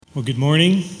Well, good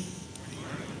morning.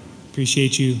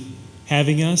 Appreciate you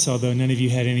having us, although none of you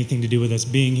had anything to do with us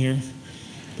being here,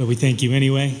 but we thank you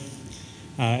anyway.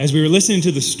 As we were listening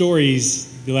to the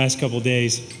stories the last couple of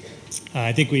days,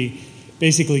 I think we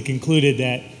basically concluded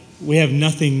that we have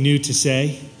nothing new to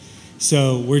say,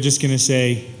 so we're just going to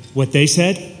say what they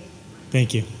said.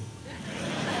 Thank you.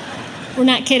 We're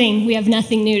not kidding. We have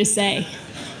nothing new to say.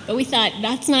 But we thought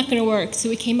that's not going to work, so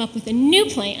we came up with a new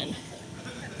plan.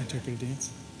 Interpretive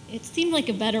dance? It seemed like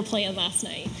a better plan last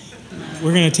night.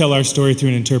 We're going to tell our story through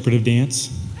an interpretive dance,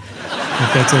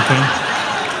 if that's okay.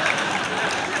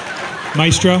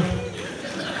 Maestro?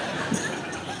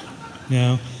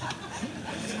 No.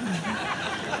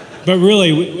 But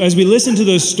really, as we listened to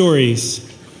those stories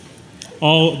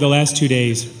all the last 2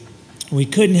 days, we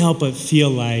couldn't help but feel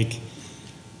like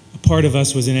a part of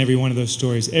us was in every one of those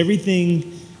stories.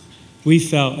 Everything we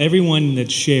felt, everyone that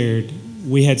shared,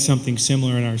 we had something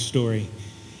similar in our story.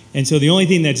 And so the only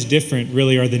thing that's different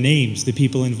really are the names, the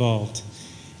people involved.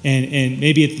 And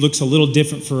maybe it looks a little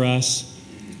different for us,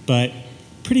 but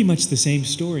pretty much the same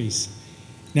stories.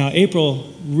 Now, April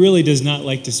really does not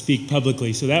like to speak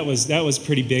publicly, so that was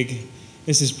pretty big.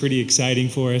 This is pretty exciting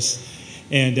for us.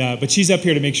 And but she's up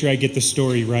here to make sure I get the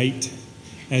story right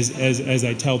as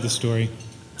I tell the story.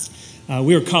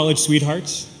 We were college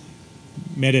sweethearts,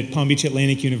 met at Palm Beach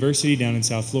Atlantic University down in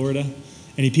South Florida.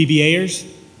 Any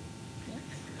PBAers?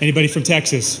 Anybody from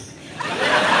Texas?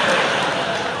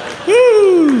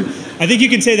 Woo! I think you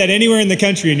can say that anywhere in the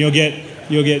country and you'll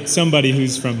get somebody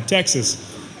who's from Texas.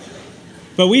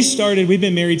 But we've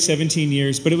been married 17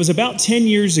 years, but it was about 10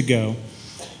 years ago,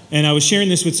 and I was sharing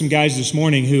this with some guys this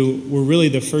morning who were really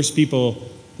the first people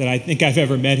that I think I've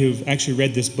ever met who've actually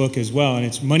read this book as well, and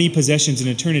it's Money, Possessions, and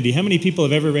Eternity. How many people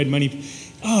have ever read Money?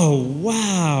 Oh,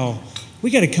 wow. We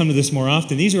got to come to this more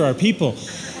often. These are our people.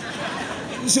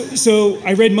 So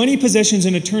I read Money, Possessions,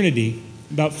 and Eternity,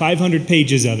 about 500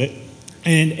 pages of it,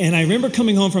 and I remember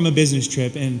coming home from a business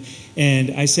trip,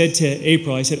 and I said to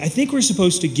April, I think we're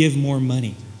supposed to give more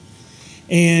money.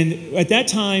 And at that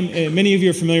time, many of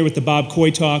you are familiar with the Bob Coy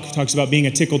talks about being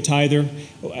a tickled tither.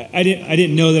 I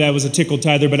didn't know that I was a tickled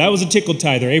tither, but I was a tickled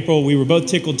tither. April, we were both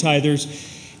tickled tithers,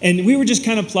 and we were just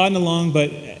kind of plodding along,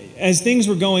 but as things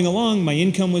were going along, my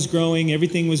income was growing,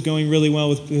 everything was going really well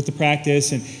with the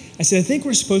practice, and I said, I think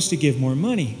we're supposed to give more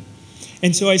money.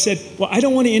 And so I said, well, I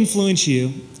don't want to influence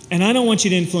you, and I don't want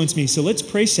you to influence me, so let's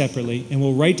pray separately, and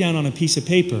we'll write down on a piece of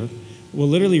paper, we'll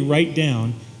literally write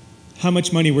down how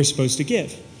much money we're supposed to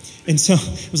give. And so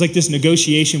it was like this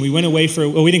negotiation. We went away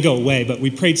we didn't go away, but we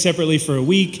prayed separately for a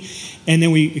week, and then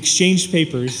we exchanged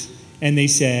papers, and they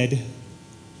said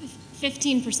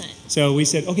 15%. So we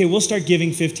said, okay, we'll start giving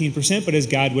 15%, but as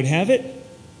God would have it,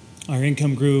 our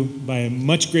income grew by a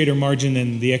much greater margin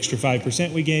than the extra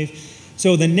 5% we gave.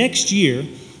 So the next year,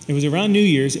 it was around New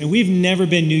Year's, and we've never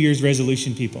been New Year's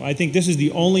resolution people. I think this is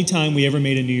the only time we ever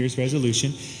made a New Year's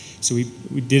resolution. So we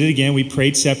did it again. We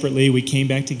prayed separately. We came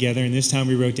back together, and this time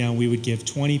we wrote down we would give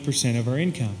 20% of our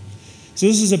income. So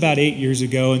this is about 8 years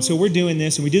ago, and so we're doing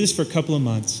this, and we do this for a couple of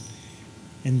months.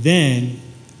 And then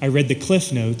I read the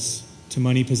Cliff Notes to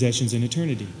Money, Possessions, and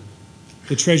Eternity,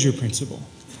 the treasure principle.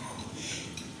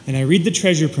 And I read the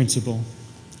treasure principle,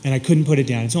 and I couldn't put it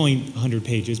down. It's only 100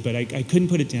 pages, but I couldn't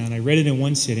put it down. I read it in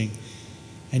one sitting.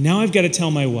 And now I've got to tell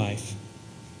my wife,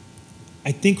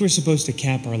 I think we're supposed to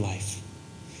cap our life.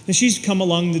 And she's come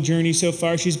along the journey so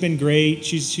far. She's been great.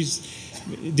 She's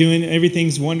doing,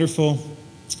 everything's wonderful.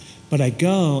 But I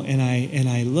go and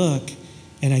I look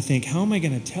and I think, how am I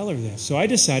going to tell her this? So I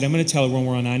decide I'm going to tell her when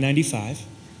we're on I-95.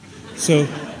 So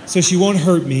she won't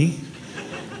hurt me.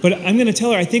 But I'm going to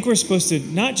tell her, I think we're supposed to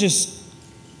not just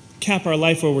cap our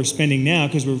life where we're spending now,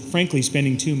 because we're frankly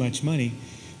spending too much money.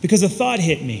 Because a thought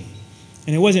hit me.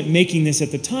 And I wasn't making this at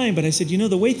the time, but I said,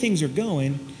 the way things are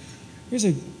going, there's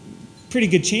a pretty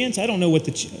good chance, I don't know what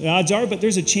the odds are, but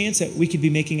there's a chance that we could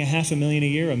be making $500,000 a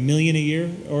year, $1 million a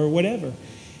year, or whatever.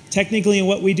 Technically, in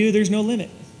what we do, there's no limit.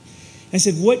 I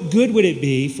said, what good would it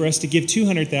be for us to give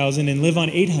 $200,000 and live on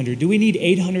 $800,000? Do we need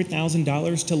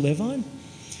 $800,000 to live on?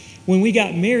 When we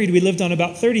got married, we lived on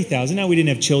about $30,000. Now, we didn't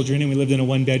have children, and we lived in a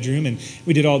one-bedroom, and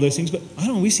we did all those things, but I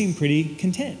don't know, we seemed pretty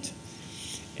content.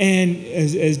 And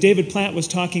as David Platt was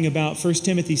talking about 1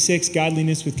 Timothy 6,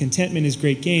 godliness with contentment is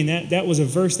great gain, that was a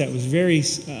verse that was very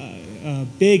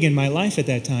big in my life at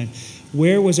that time.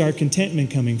 Where was our contentment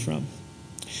coming from?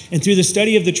 And through the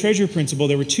study of the treasure principle,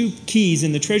 there were two keys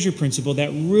in the treasure principle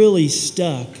that really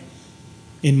stuck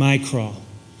in my craw.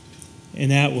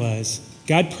 And that was,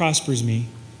 God prospers me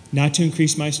not to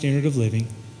increase my standard of living,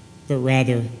 but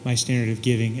rather my standard of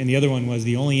giving. And the other one was,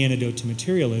 the only antidote to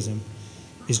materialism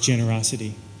is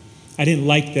generosity. I didn't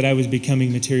like that I was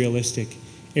becoming materialistic.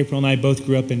 April and I both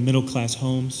grew up in middle-class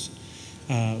homes.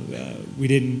 We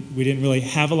didn't really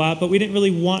have a lot, but we didn't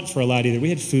really want for a lot either. We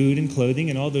had food and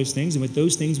clothing and all those things, and with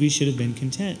those things we should have been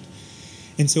content.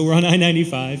 And so we're on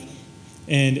I-95,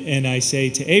 and I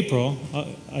say to April,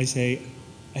 I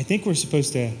think we're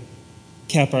supposed to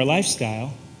cap our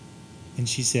lifestyle. And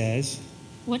she says,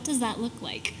 "What does that look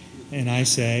like?" And I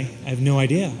say, "I have no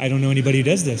idea. I don't know anybody who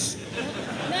does this."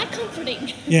 Not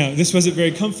comforting. Yeah, this wasn't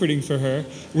very comforting for her.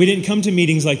 We didn't come to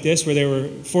meetings like this where there were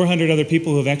 400 other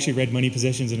people who have actually read Money,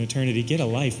 Possessions, and Eternity. Get a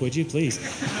life, would you, please?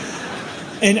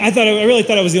 And I really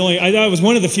thought I was I thought I was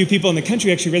one of the few people in the country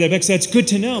who actually read that book, so that's good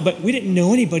to know. But we didn't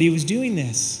know anybody who was doing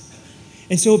this.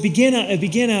 And so it began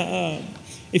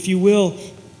if you will,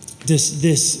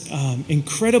 this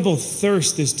incredible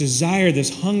thirst, this desire,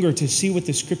 this hunger to see what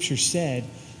the Scripture said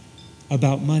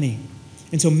about money.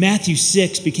 And so Matthew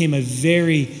 6 became a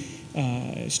very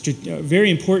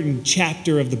important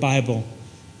chapter of the Bible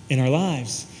in our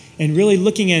lives. And really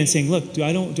looking at it and saying, look, do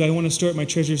I want to store up my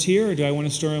treasures here, or do I want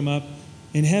to store them up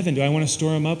in heaven? Do I want to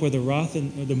store them up where the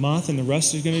moth and the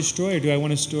rust is going to destroy, or do I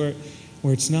want to store it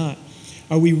where it's not?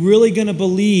 Are we really going to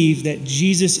believe that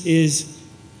Jesus is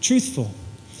truthful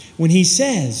when he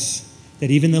says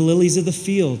that even the lilies of the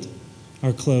field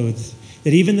are clothed,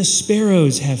 that even the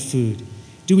sparrows have food?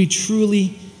 Do we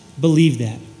truly believe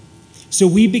that? So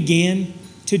we began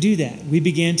to do that. We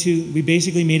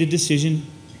basically made a decision,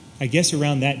 I guess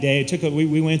around that day.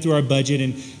 We went through our budget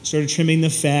and started trimming the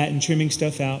fat and trimming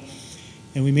stuff out.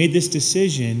 And we made this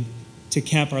decision to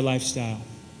cap our lifestyle.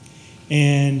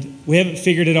 And we haven't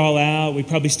figured it all out. We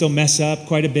probably still mess up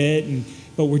quite a bit,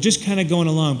 but we're just kind of going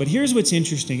along. But here's what's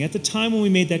interesting. At the time when we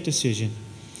made that decision,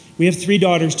 we have 3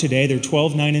 daughters today. They're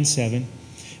 12, 9, and 7.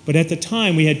 But at the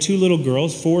time, we had 2 little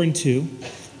girls, 4 and 2,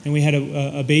 and we had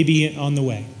a baby on the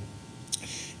way.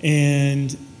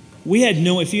 And we had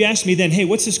if you asked me then, hey,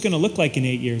 what's this going to look like in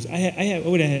 8 years? I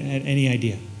wouldn't have had any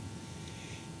idea.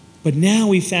 But now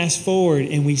we fast forward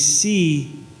and we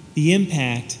see the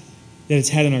impact that it's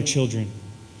had on our children.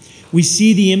 We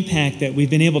see the impact that we've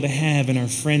been able to have in our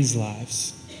friends'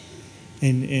 lives.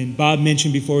 And Bob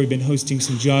mentioned before, we've been hosting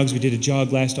some jogs. We did a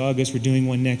jog last August. We're doing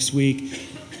one next week.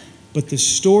 But the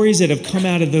stories that have come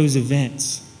out of those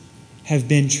events have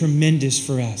been tremendous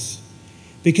for us.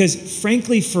 Because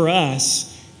frankly, for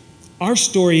us, our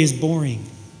story is boring.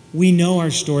 We know our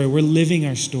story. We're living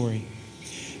our story.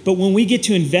 But when we get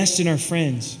to invest in our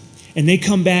friends, and they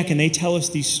come back and they tell us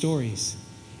these stories,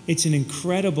 it's an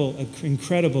incredible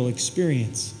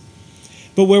experience.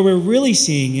 But where we're really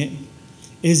seeing it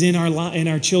is in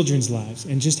our children's lives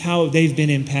and just how they've been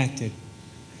impacted.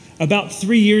 About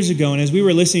 3 years ago, and as we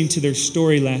were listening to their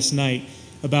story last night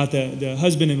about the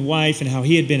husband and wife and how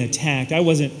he had been attacked, I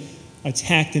wasn't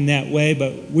attacked in that way,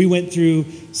 but we went through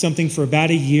something for about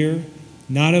a year,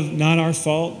 not our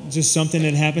fault, just something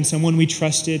that happened, someone we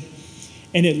trusted,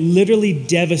 and it literally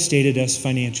devastated us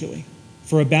financially.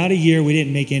 For about a year, we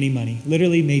didn't make any money,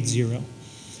 literally made zero.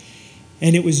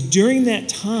 And it was during that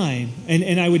time,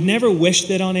 and I would never wish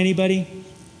that on anybody,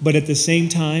 but at the same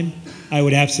time, I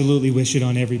would absolutely wish it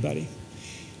on everybody.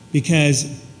 Because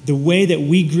the way that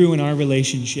we grew in our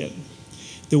relationship,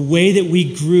 the way that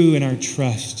we grew in our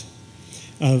trust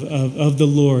of the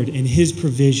Lord and his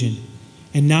provision,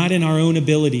 and not in our own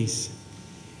abilities,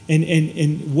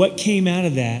 and what came out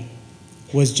of that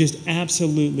was just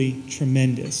absolutely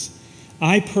tremendous.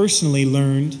 I personally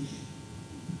learned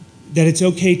that it's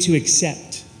okay to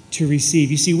accept, to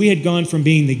receive. You see, we had gone from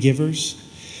being the givers,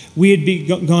 we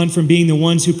had gone from being the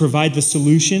ones who provide the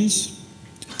solutions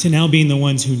to now being the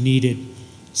ones who needed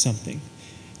something,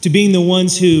 to being the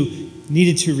ones who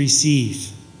needed to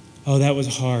receive. Oh, that was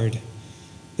hard.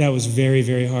 That was very,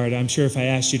 very hard. I'm sure if I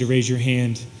asked you to raise your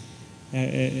hand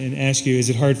and ask you, is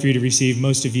it hard for you to receive?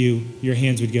 Most of you, your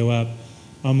hands would go up.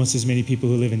 Almost as many people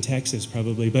who live in Texas,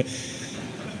 probably. But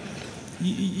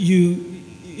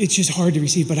it's just hard to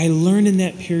receive. But I learned in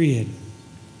that period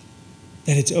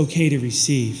that it's okay to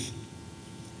receive.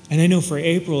 And I know for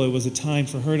April, it was a time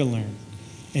for her to learn.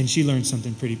 And she learned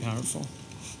something pretty powerful.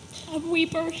 I'm a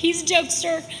weeper. He's a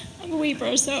jokester. I'm a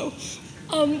weeper. So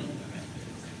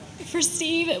for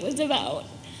Steve, it was about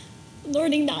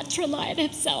learning not to rely on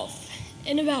himself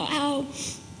and about how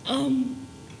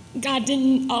God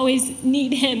didn't always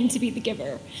need him to be the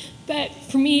giver. But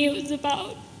for me, it was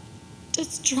about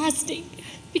just trusting,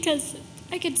 because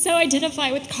I could so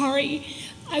identify with Kari.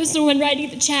 I was the one writing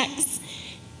the checks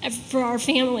for our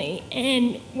family.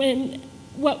 And when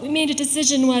what we made a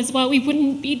decision was, while we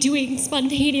wouldn't be doing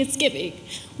spontaneous giving,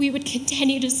 we would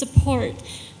continue to support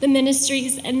the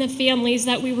ministries and the families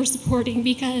that we were supporting,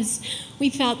 because we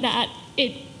felt that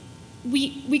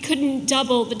we couldn't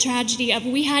double the tragedy of,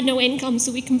 we had no income,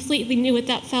 so we completely knew what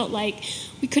that felt like.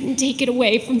 We couldn't take it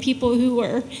away from people who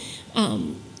were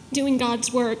doing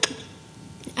God's work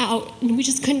out, and we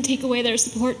just couldn't take away their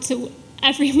support. So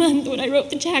every month when I wrote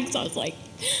the checks, I was like,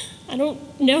 I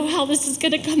don't know how this is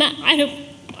going to come out.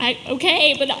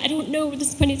 Okay, but I don't know where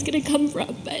this money's going to come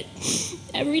from. But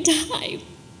every time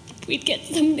we'd get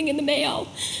something in the mail,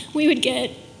 we would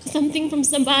get something from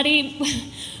somebody.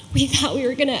 We thought we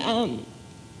were going to,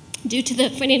 due to the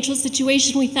financial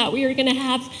situation, we thought we were going to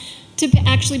have to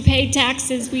actually pay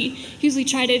taxes. We usually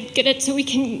try to get it so we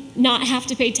can not have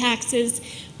to pay taxes.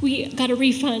 We got a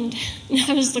refund. And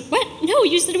I was like, what? No,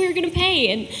 you said we were going to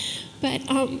pay.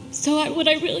 What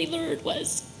I really learned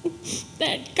was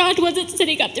that God wasn't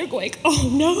sitting up there going, oh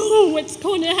no, what's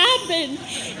going to happen?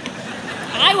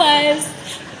 I was,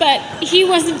 but he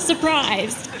wasn't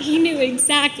surprised. He knew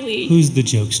exactly. Who's the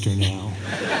jokester now?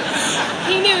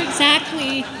 He knew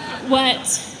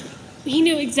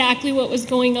exactly what was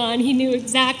going on. He knew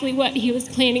exactly what he was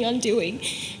planning on doing.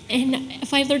 And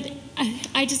if I learned,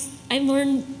 I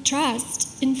learned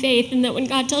trust and faith, and that when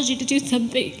God tells you to do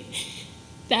something,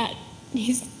 that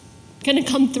he's going to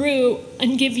come through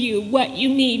and give you what you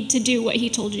need to do what he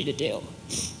told you to do.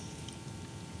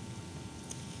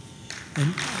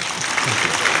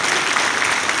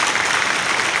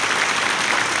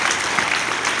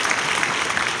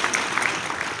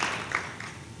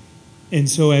 And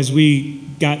so as we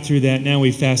got through that, now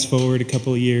we fast forward a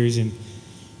couple of years, and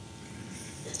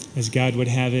as God would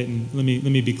have it, and let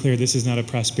me be clear, this is not a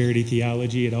prosperity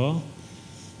theology at all,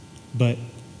 but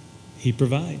he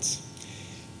provides.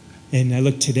 And I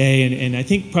look today, and I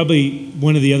think probably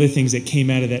one of the other things that came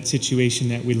out of that situation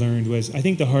that we learned was, I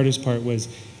think the hardest part was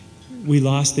we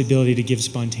lost the ability to give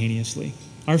spontaneously.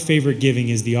 Our favorite giving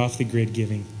is the off-the-grid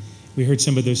giving. We heard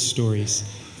some of those stories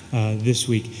this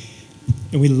week.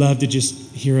 And we love to just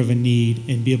hear of a need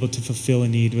and be able to fulfill a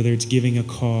need, whether it's giving a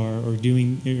car or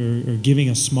giving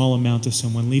a small amount to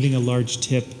someone, leaving a large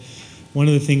tip. One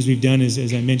of the things we've done is,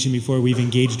 as I mentioned before, we've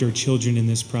engaged our children in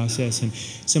this process. And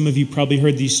some of you probably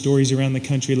heard these stories around the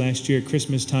country last year at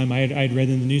Christmas time. I'd read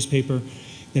in the newspaper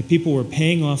that people were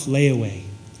paying off layaway.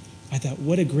 I thought,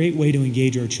 what a great way to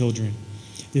engage our children.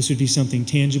 This would be something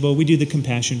tangible. We do the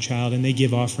Compassion Child, and they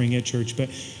give offering at church, but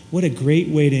what a great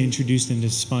way to introduce them to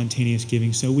spontaneous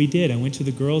giving. So we did. I went to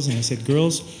the girls, and I said,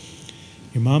 girls,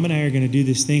 your mom and I are going to do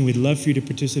this thing. We'd love for you to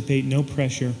participate, no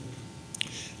pressure.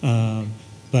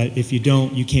 But if you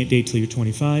don't, you can't date till you're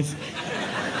 25,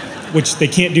 which they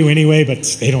can't do anyway, but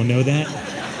they don't know that.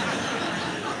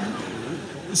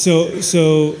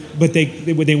 But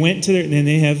they went to their,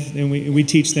 and we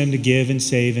teach them to give and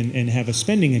save and have a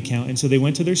spending account. And so they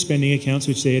went to their spending accounts,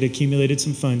 which they had accumulated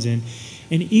some funds in.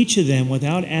 And each of them,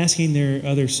 without asking their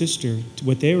other sister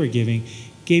what they were giving,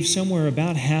 gave somewhere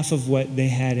about half of what they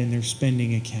had in their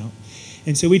spending account.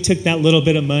 And so we took that little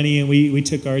bit of money, and we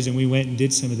took ours, and we went and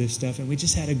did some of this stuff. And we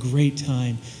just had a great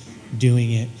time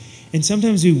doing it. And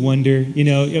sometimes we wonder,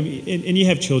 and you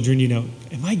have children,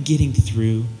 am I getting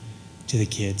through to the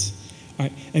kids? All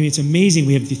right. It's amazing.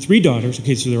 We have the 3 daughters.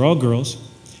 Okay, so they're all girls.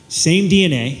 Same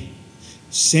DNA,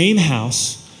 same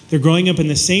house. They're growing up in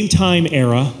the same time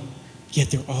era, yet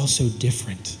they're all so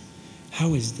different.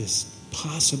 How is this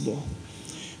possible?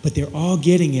 But they're all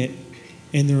getting it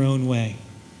in their own way.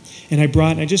 And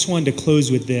I just wanted to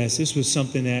close with this. This was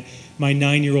something that my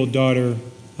 9-year-old daughter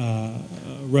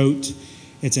wrote.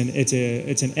 It's an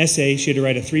essay. She had to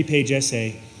write a 3-page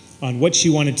essay on what she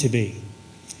wanted to be.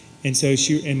 And so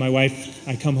my wife,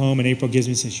 I come home and April gives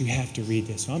me and says, you have to read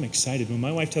this. So I'm excited. When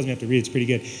my wife tells me I have to read it, it's pretty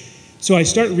good. So I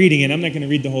start reading it. I'm not going to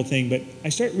read the whole thing, but I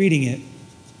start reading it,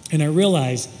 and I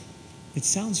realize it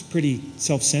sounds pretty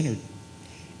self-centered.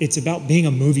 It's about being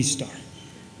a movie star.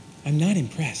 I'm not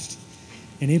impressed.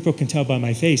 And April can tell by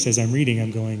my face as I'm reading,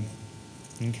 I'm going,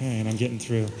 okay, and I'm getting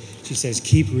through. She says,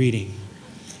 keep reading.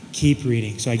 Keep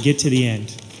reading. So I get to the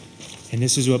end. And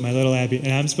this is what my little Abby,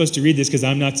 and I'm supposed to read this because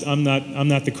I'm not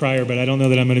the crier, but I don't know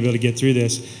that I'm going to be able to get through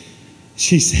this.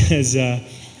 She says,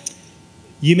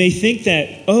 you may think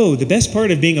that, the best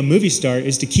part of being a movie star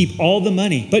is to keep all the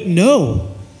money. But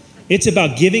no, it's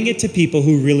about giving it to people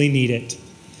who really need it.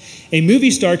 A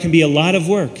movie star can be a lot of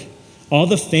work. All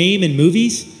the fame in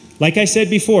movies, like I said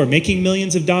before, making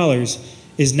millions of dollars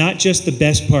is not just the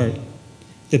best part.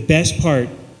 The best part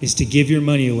is to give your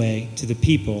money away to the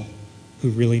people who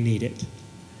really need it.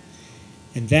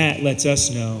 And that lets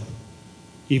us know,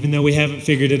 even though we haven't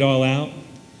figured it all out,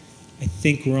 I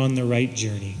think we're on the right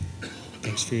journey.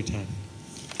 Thanks for your time.